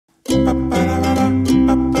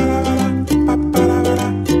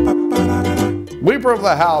Keeper of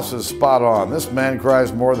the house is spot on. This man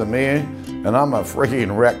cries more than me, and I'm a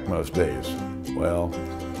freaking wreck most days. Well,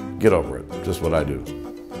 get over it. Just what I do.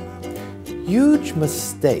 Huge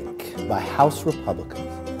mistake by House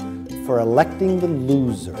Republicans for electing the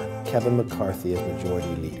loser, Kevin McCarthy, as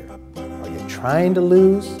Majority Leader. Are you trying to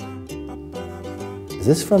lose? Is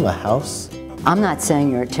this from a House? I'm not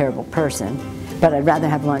saying you're a terrible person, but I'd rather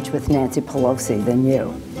have lunch with Nancy Pelosi than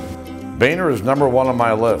you. Boehner is number one on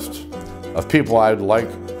my list of people I'd like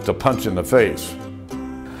to punch in the face.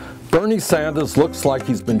 Bernie Sanders looks like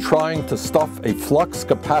he's been trying to stuff a flux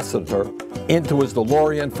capacitor into his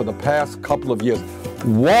DeLorean for the past couple of years.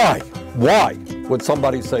 Why would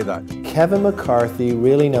somebody say that? Kevin McCarthy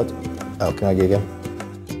really knows. Oh, can I get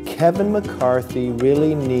again? Kevin McCarthy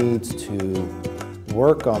really needs to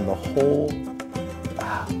work on the whole.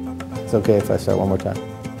 It's okay if I start one more time.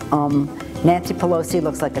 Nancy Pelosi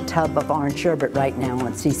looks like a tub of orange sherbet right now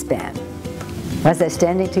on C-SPAN. Was I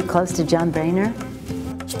standing too close to John Boehner?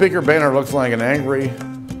 Speaker Boehner looks like an angry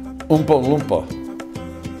Oompa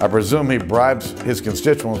Loompa. I presume he bribes his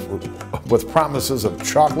constituents with promises of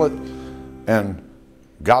chocolate and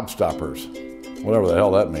gobstoppers, whatever the hell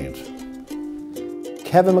that means.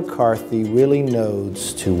 Kevin McCarthy really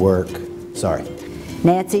knows to work. Sorry.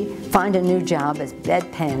 Nancy, find a new job as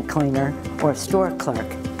bedpan cleaner or store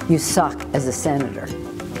clerk. You suck as a senator.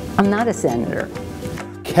 I'm not a senator.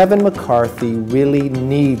 Kevin McCarthy really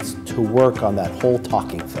needs to work on that whole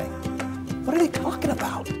talking thing. What are they talking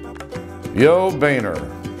about? Yo, Boehner,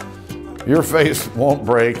 your face won't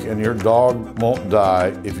break and your dog won't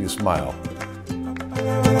die if you smile.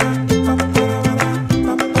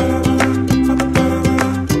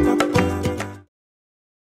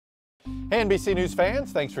 Hey, NBC News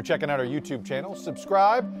fans, thanks for checking out our YouTube channel.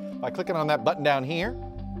 Subscribe by clicking on that button down here,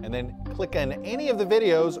 and then click on any of the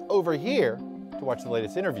videos over here to watch the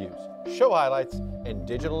latest interviews, show highlights, and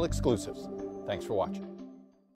digital exclusives. Thanks for watching.